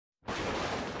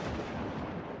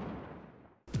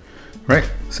Right,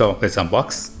 so let's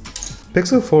unbox.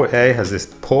 Pixel 4a has this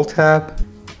pull tab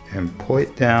and pull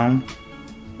it down.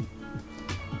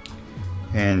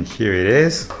 And here it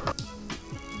is.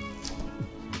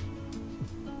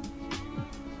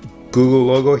 Google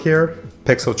logo here,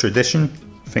 Pixel Tradition,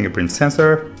 fingerprint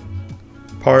sensor,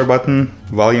 power button,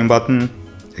 volume button,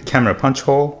 a camera punch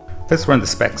hole. Let's run the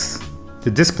specs.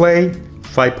 The display,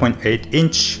 5.8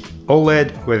 inch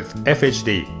OLED with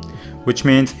FHD, which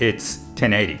means it's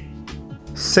 1080.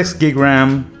 6 GB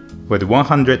RAM with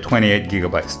 128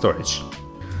 GB storage.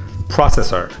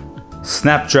 Processor,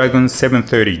 Snapdragon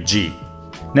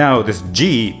 730G. Now this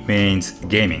G means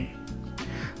gaming.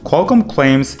 Qualcomm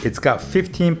claims it's got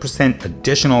 15%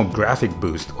 additional graphic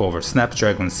boost over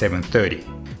Snapdragon 730.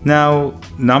 Now,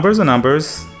 numbers are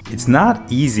numbers. It's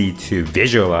not easy to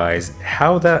visualize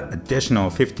how that additional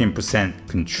 15%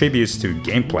 contributes to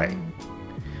gameplay.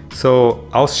 So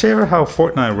I'll share how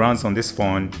Fortnite runs on this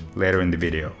phone later in the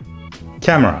video.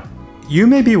 Camera. You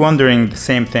may be wondering the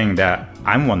same thing that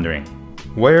I'm wondering.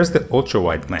 Where's the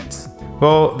ultra-wide lens?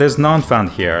 Well, there's none found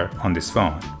here on this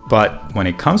phone. But when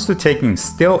it comes to taking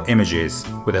still images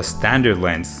with a standard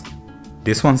lens,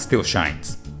 this one still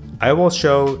shines. I will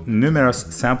show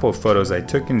numerous sample photos I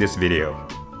took in this video.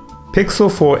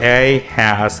 Pixel 4a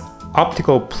has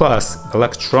optical plus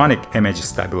electronic image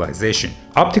stabilization.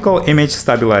 Optical image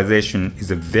stabilization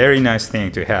is a very nice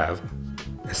thing to have,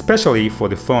 especially for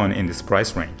the phone in this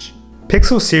price range.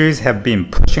 Pixel series have been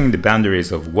pushing the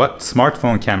boundaries of what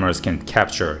smartphone cameras can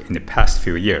capture in the past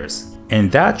few years.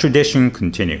 And that tradition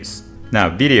continues. Now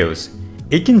videos,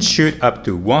 it can shoot up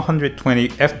to 120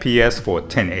 FPS for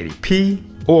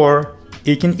 1080p, or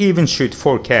it can even shoot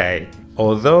 4K,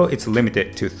 although it's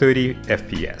limited to 30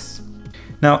 FPS.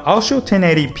 Now I'll show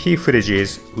 1080p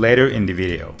footages later in the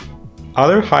video.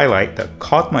 Other highlight that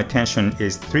caught my attention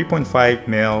is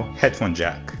 3.5mm headphone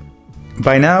jack.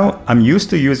 By now, I'm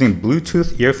used to using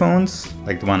Bluetooth earphones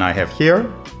like the one I have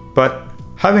here, but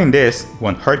having this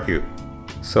won't hurt you.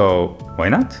 So why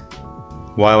not?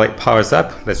 While it powers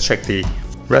up, let's check the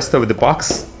rest of the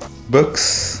box.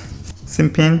 Books, SIM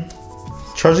pin,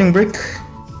 charging brick.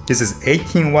 This is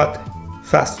 18-watt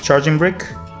fast charging brick,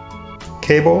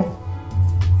 cable,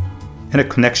 and a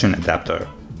connection adapter.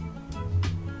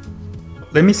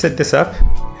 Let me set this up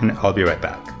and I'll be right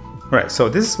back. Alright, so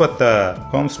this is what the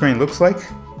home screen looks like.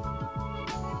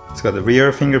 It's got the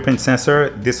rear fingerprint sensor.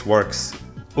 This works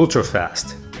ultra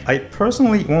fast. I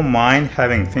personally won't mind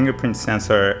having fingerprint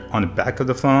sensor on the back of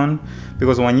the phone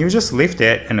because when you just lift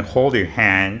it and hold your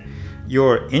hand,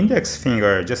 your index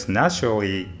finger just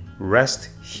naturally rests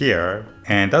here,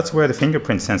 and that's where the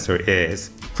fingerprint sensor is.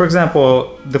 For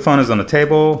example, the phone is on the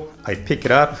table, I pick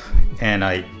it up and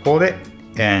I hold it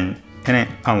and it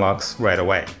unlocks right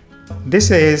away.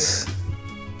 This is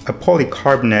a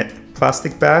polycarbonate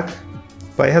plastic bag,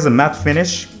 but it has a matte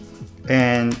finish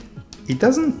and it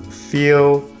doesn't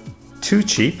feel too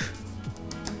cheap.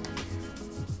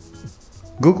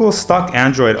 Google's stock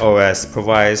Android OS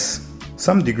provides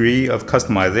some degree of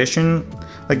customization.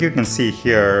 Like you can see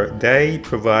here, they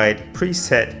provide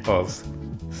preset of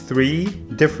 3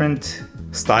 different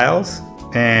styles.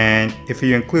 And if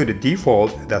you include the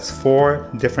default, that's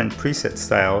 4 different preset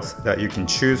styles that you can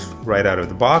choose right out of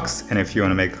the box. And if you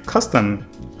want to make a custom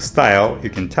style, you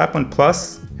can tap on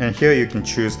plus, and here you can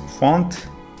choose font.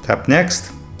 Tap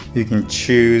next. You can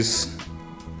choose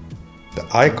the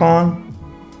icon.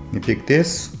 You pick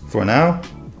this for now.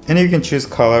 And you can choose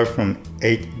color from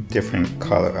 8 different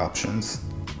color options.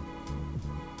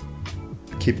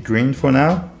 Keep green for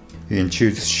now. You can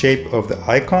choose the shape of the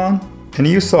icon. And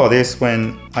you saw this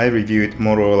when I reviewed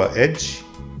Motorola Edge.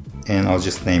 And I'll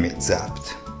just name it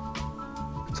Zapped.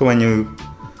 So when you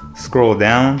scroll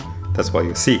down, that's what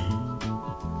you see.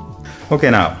 Okay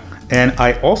now, and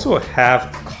I also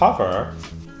have cover.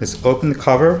 Let's open the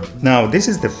cover. Now this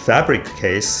is the fabric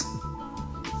case.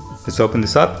 Let's open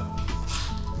this up.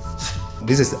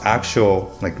 This is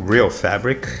actual, like real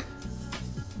fabric.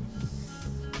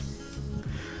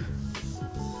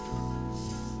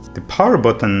 The power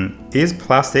button is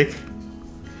plastic,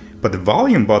 but the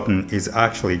volume button is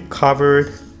actually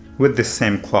covered with the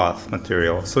same cloth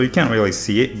material. So you can't really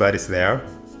see it, but it's there.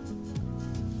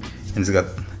 And it's got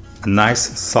a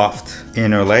nice soft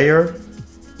inner layer.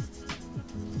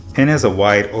 And has a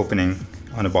wide opening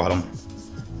on the bottom.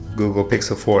 Google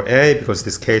Pixel 4a, because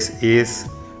this case is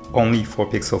only for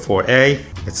Pixel 4a.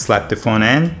 Let's slap the phone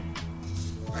in.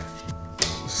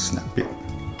 Snap it.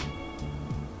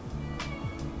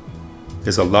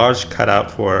 There's a large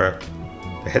cutout for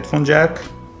the headphone jack.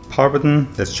 Power button,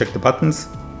 let's check the buttons.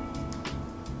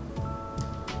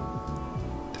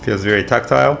 It feels very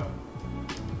tactile.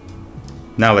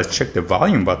 Now let's check the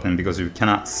volume button because you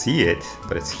cannot see it,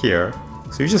 but it's here.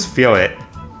 So you just feel it.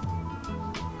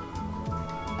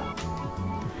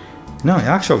 No, it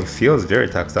actually feels very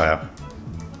tactile.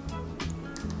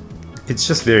 It's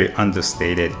just very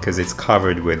understated because it's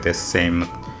covered with this same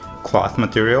cloth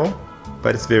material,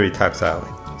 but it's very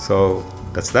tactile. So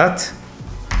that's that.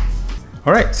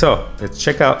 All right, so let's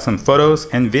check out some photos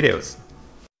and videos.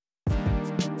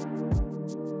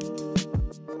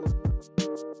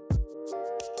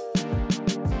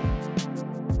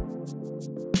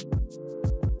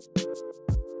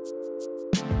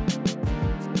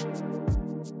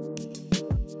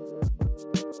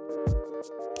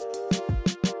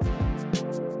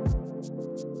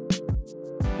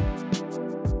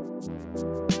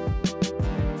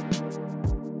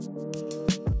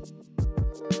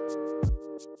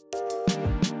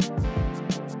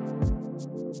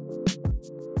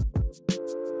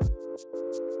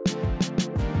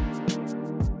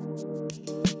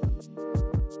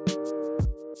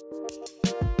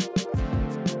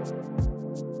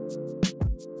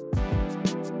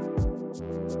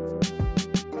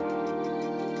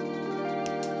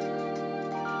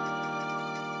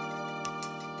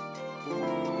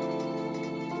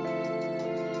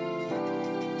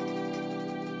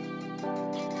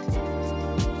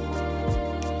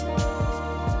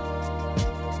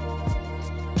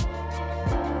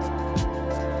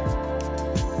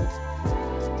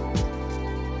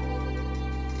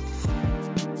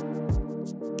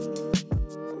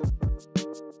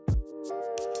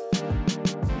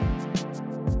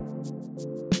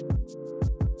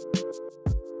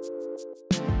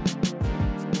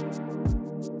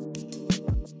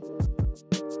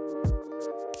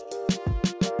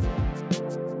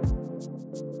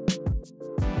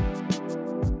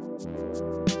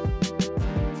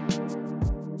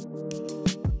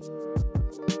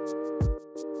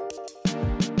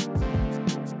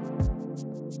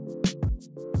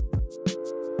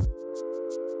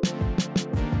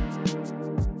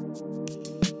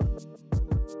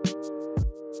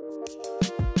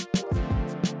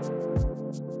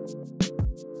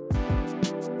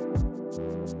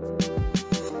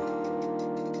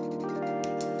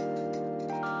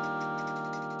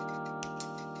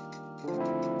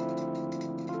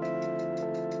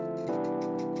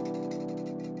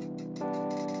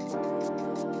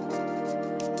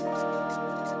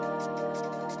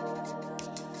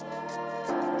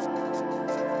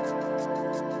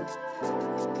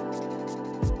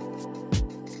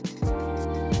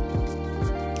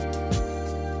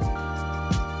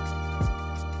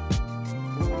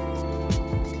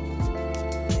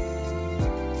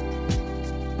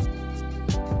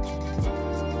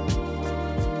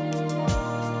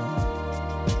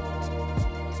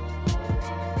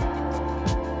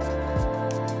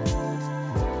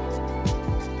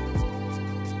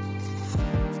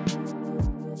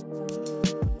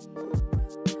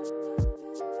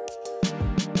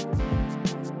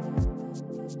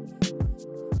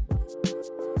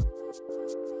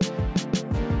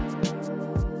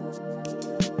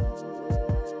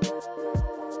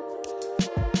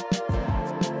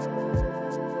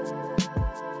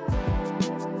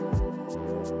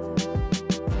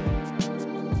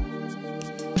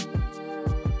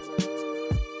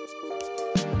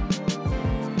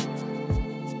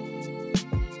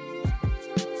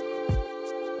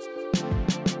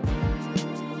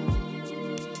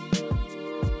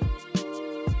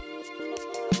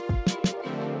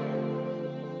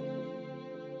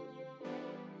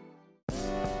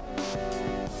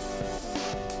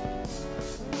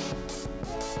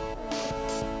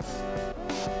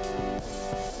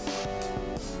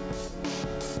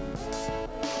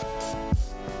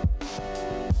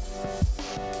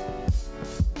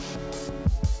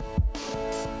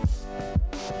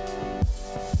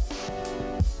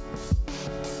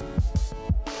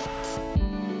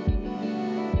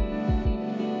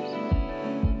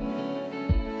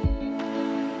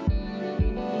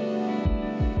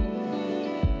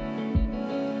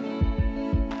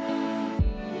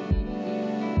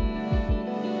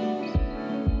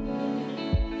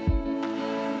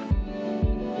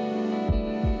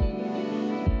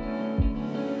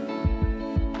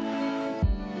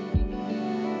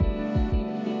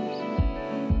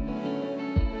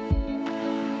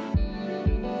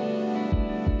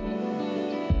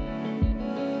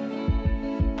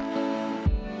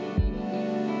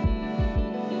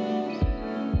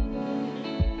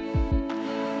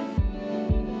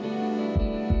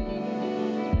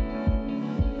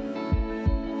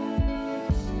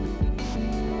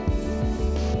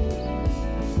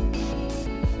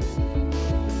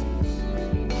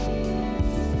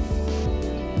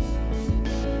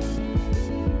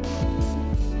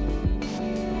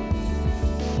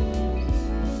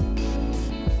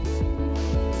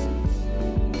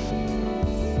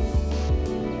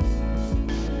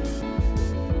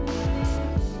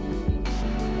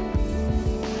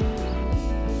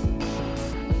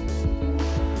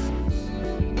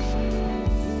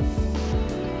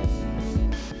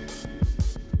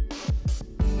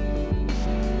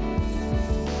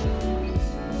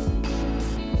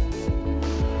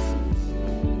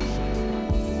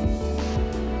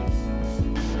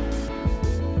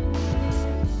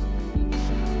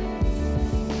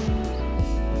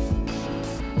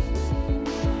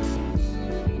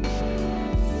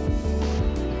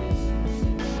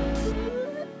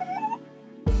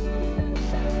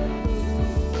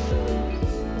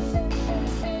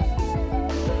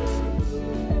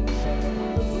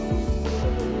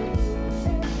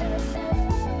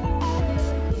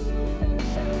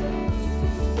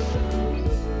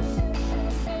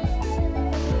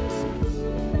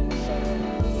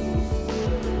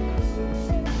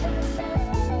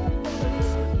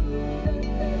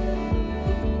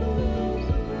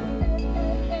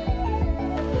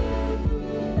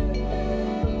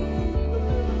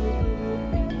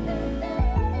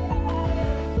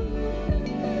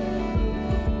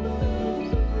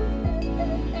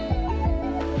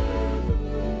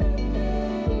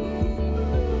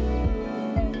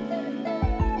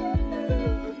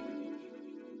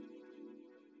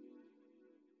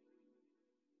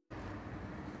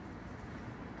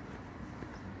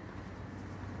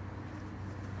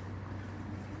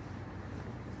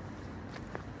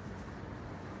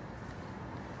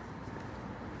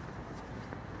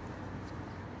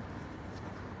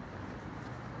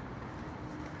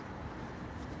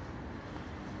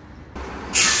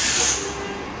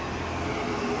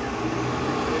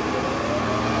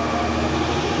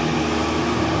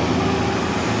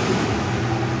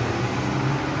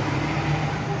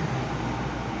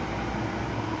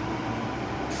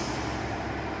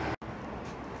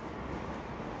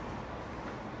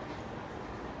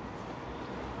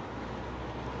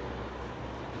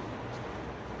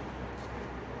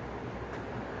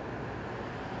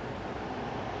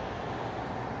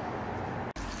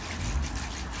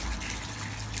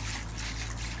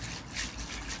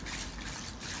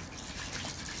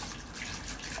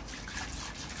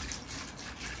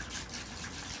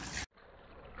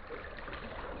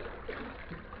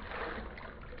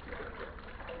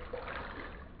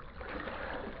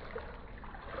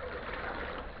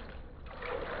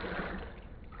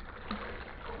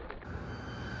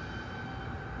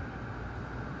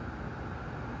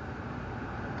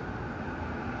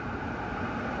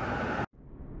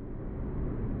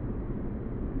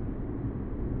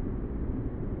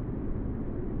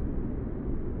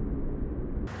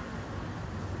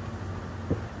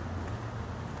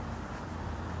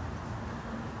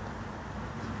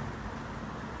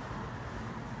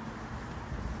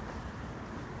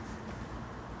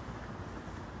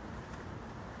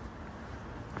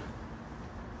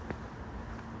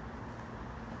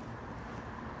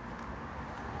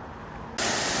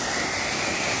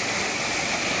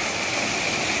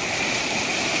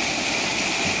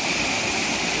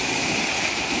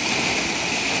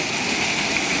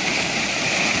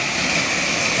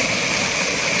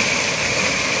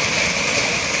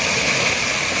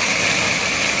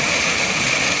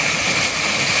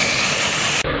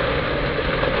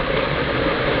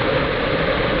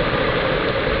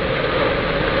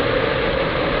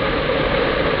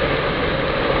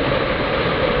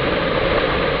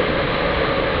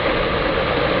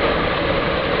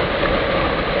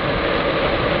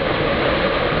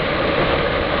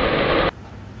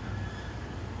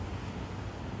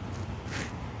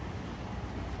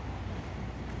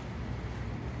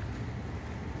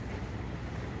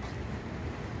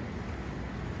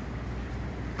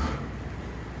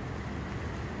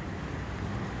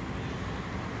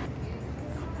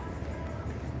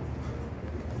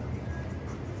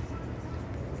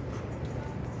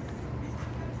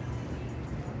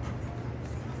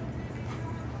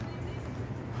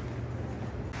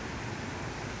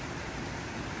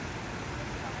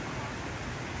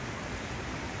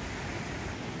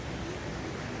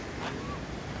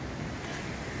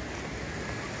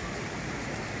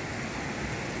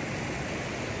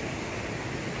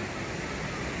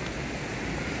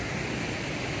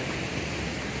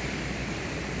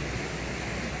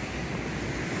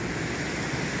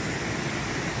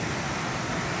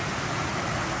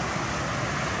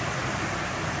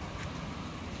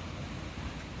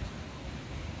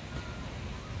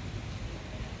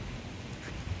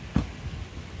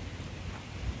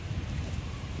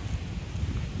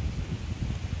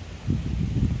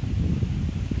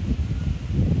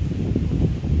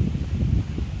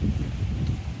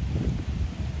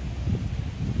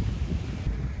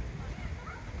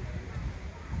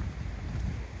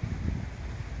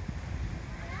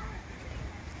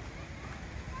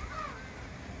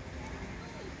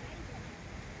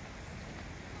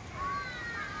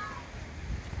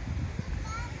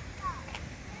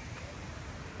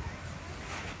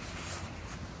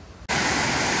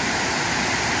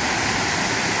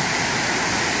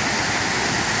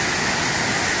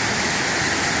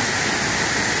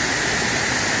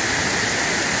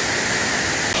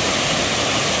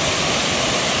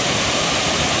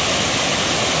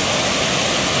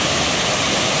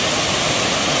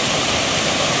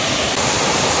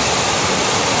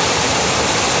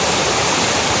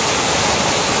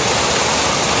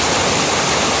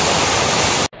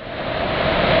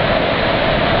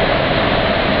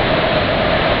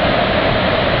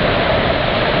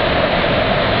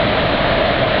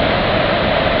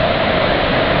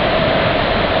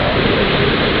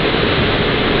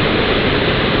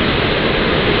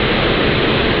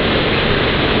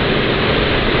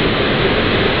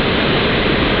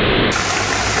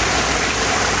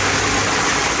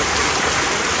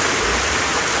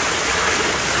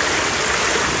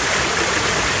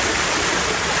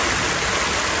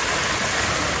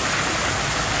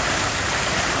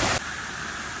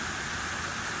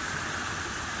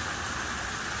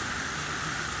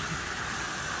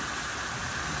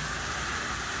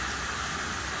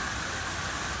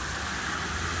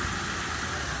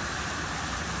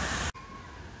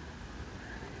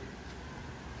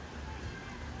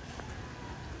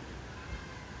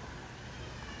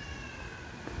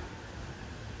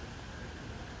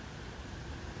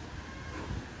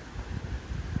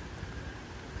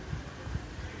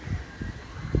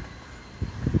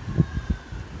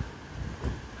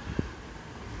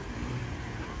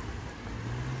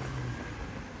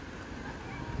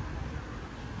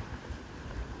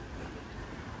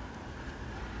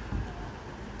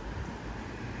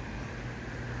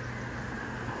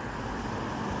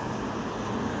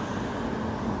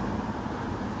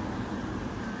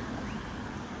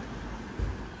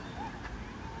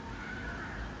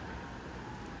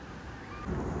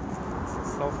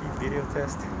 video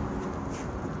test.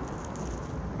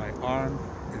 My arm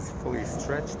is fully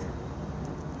stretched.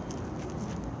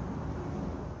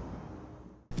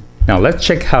 Now let's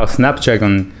check how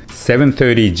Snapdragon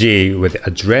 730G with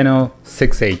Adreno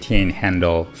 618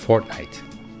 handle Fortnite.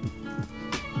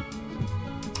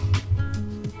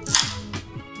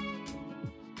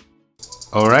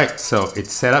 Alright, so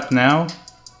it's set up now.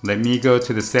 Let me go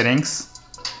to the settings.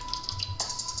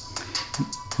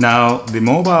 Now the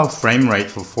mobile frame rate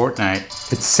for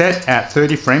Fortnite, it's set at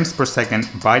 30 frames per second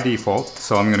by default,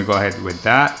 so I'm gonna go ahead with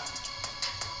that.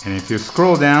 And if you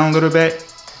scroll down a little bit,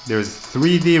 there's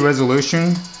 3D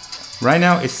resolution. Right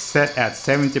now it's set at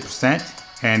 70%,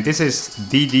 and this is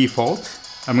the default.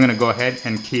 I'm gonna go ahead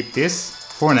and keep this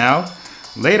for now.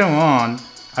 Later on,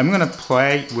 I'm gonna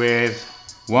play with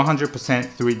 100%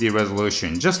 3D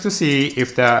resolution just to see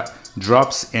if that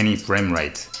drops any frame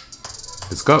rate.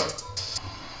 Let's go.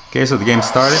 Okay, so the game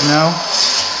started now.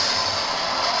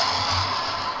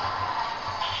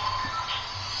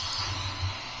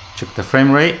 Check the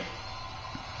frame rate.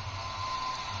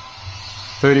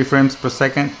 30 frames per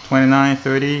second, 29,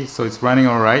 30, so it's running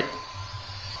all right.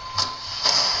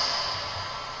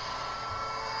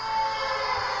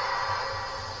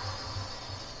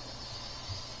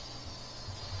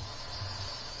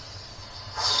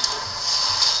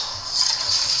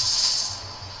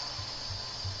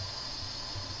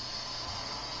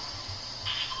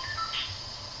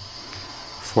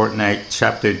 Fortnite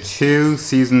Chapter 2,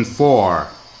 Season 4.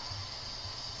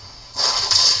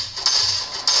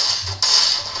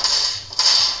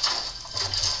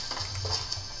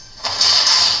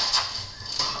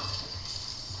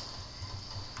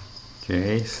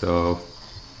 Okay, so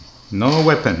no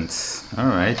weapons. All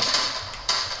right.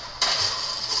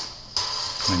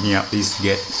 Let me at least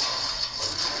get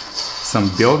some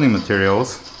building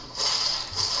materials.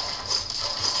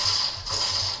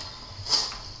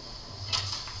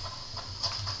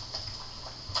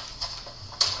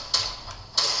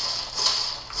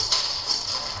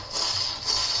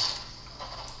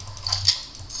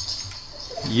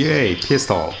 Yay,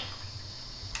 pistol.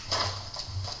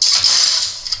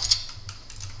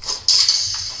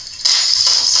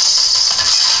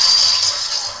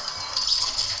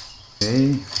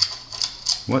 Okay,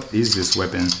 what is this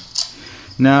weapon?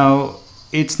 Now,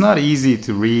 it's not easy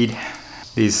to read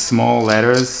these small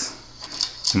letters.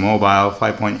 The mobile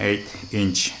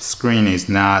 5.8-inch screen is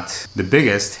not the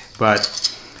biggest, but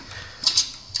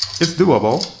it's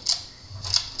doable.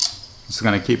 Just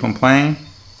gonna keep on playing.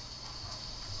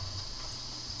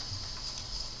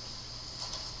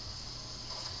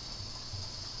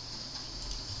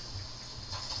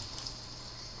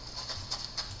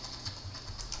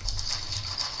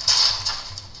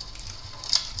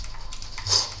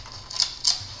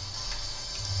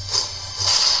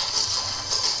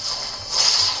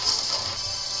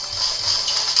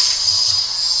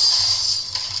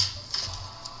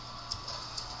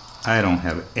 I don't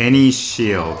have any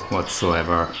shield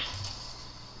whatsoever.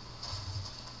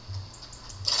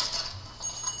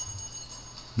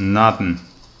 Nothing.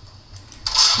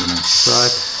 I'm gonna try.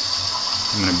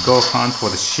 I'm gonna go hunt for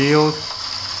the shield.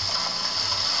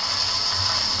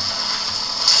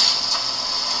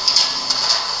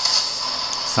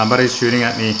 Somebody's shooting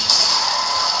at me.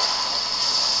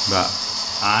 But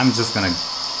I'm just gonna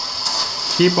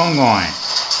keep on going.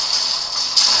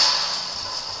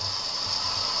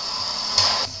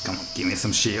 Come on, give me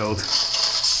some shield.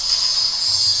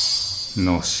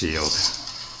 No shield.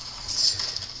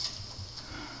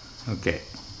 Okay,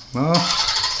 well.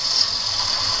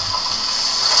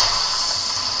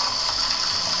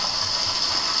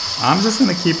 I'm just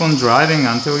gonna keep on driving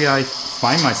until I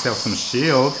find myself some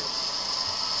shield.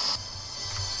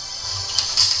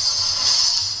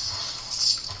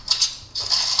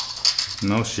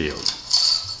 No shield.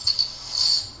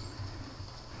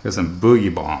 Got some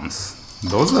boogie bombs.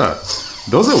 Those are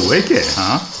wicked,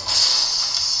 huh?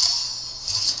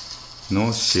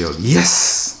 No shield.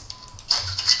 Yes!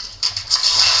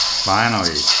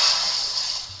 Finally.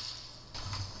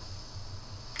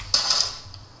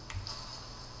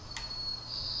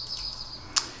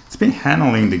 It's been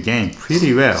handling the game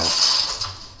pretty well.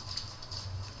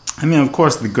 I mean, of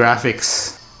course, the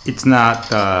graphics, it's not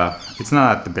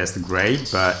the best grade,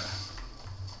 but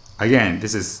again,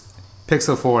 this is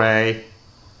Pixel 4a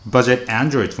budget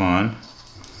Android phone.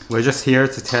 We're just here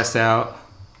to test out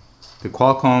the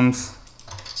Qualcomm's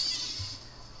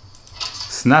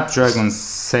Snapdragon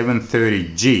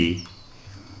 730G.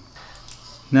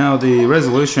 Now the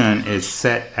resolution is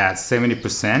set at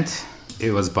 70%.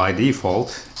 It was by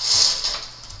default.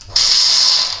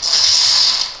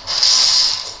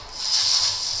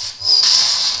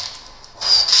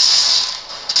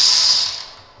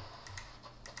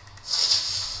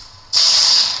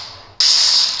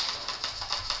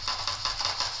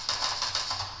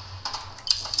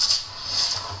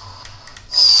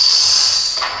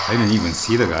 I didn't even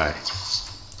see the guy.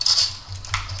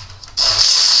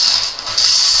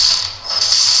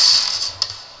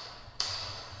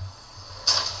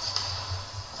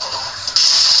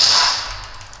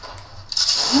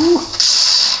 Ooh.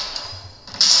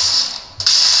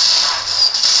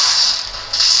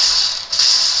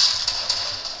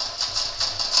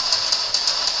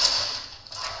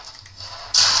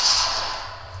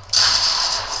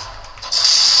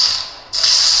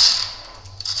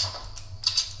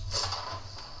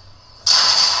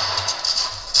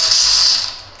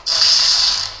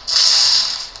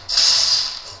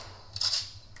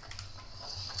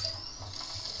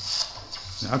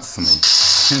 That's some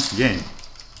intense game.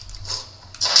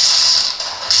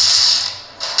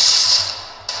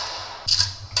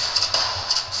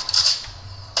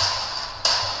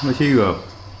 Look, here you go.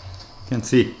 Can't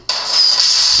see.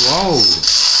 Whoa!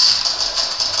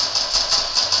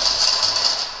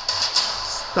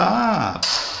 Stop!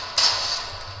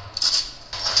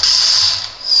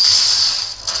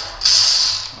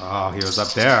 Oh, he was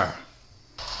up there.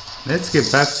 Let's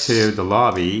get back to the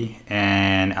lobby,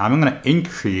 and I'm gonna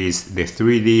increase the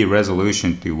 3D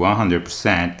resolution to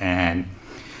 100% and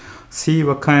see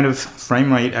what kind of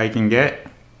frame rate I can get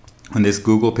on this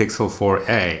Google Pixel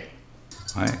 4a.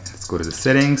 Alright, let's go to the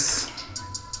settings,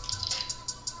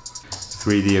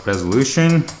 3D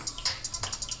resolution,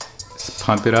 let's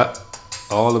pump it up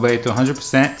all the way to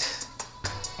 100%.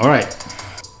 Alright,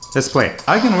 let's play.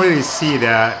 I can really see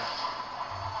that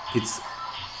it's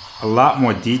a lot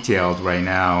more detailed right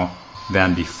now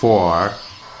than before.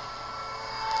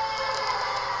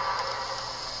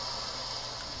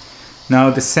 Now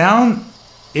the sound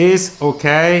is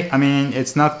okay. I mean,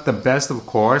 it's not the best, of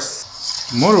course.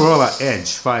 Motorola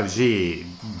Edge 5G,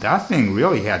 that thing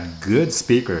really had good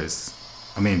speakers.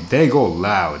 I mean, they go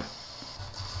loud.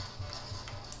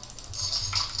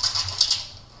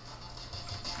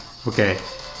 Okay,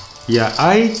 yeah,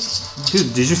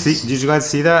 did you guys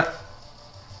see that?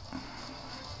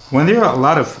 When there are a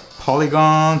lot of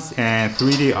polygons and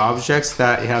 3D objects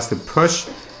that it has to push,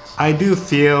 I do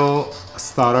feel a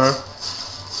stutter.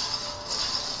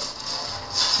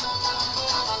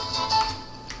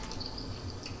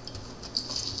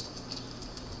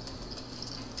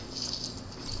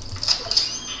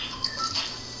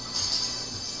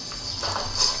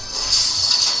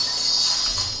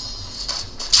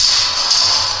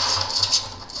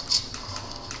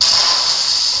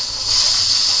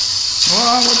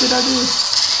 Oh, what did I do?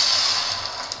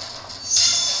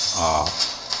 Oh.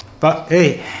 But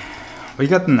hey, we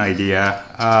got an idea.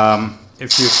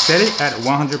 If you set it at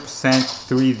 100%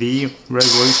 3D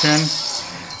resolution,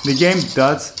 the game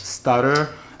does stutter.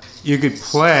 You could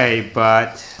play,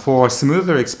 but for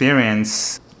smoother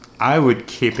experience, I would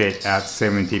keep it at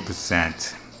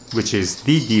 70%, which is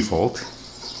the default.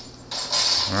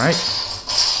 Alright.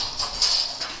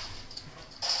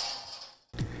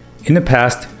 In the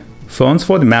past, phones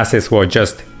for the masses were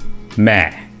just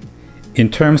meh in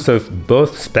terms of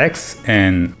both specs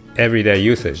and everyday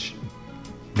usage.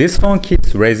 This phone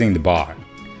keeps raising the bar.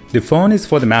 The phone is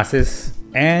for the masses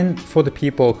and for the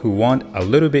people who want a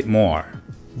little bit more.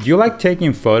 Do you like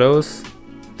taking photos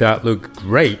that look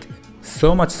great,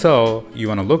 so much so you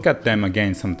want to look at them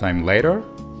again sometime later?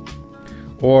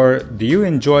 Or do you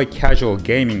enjoy casual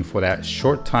gaming for that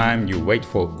short time you wait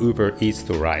for Uber Eats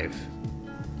to arrive?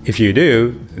 If you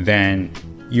do, then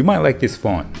you might like this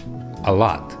phone a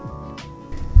lot.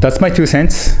 That's my 2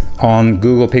 cents on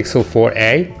Google Pixel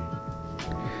 4a.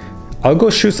 I'll go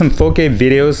shoot some 4K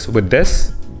videos with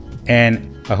this,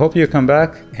 and I hope you come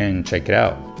back and check it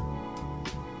out.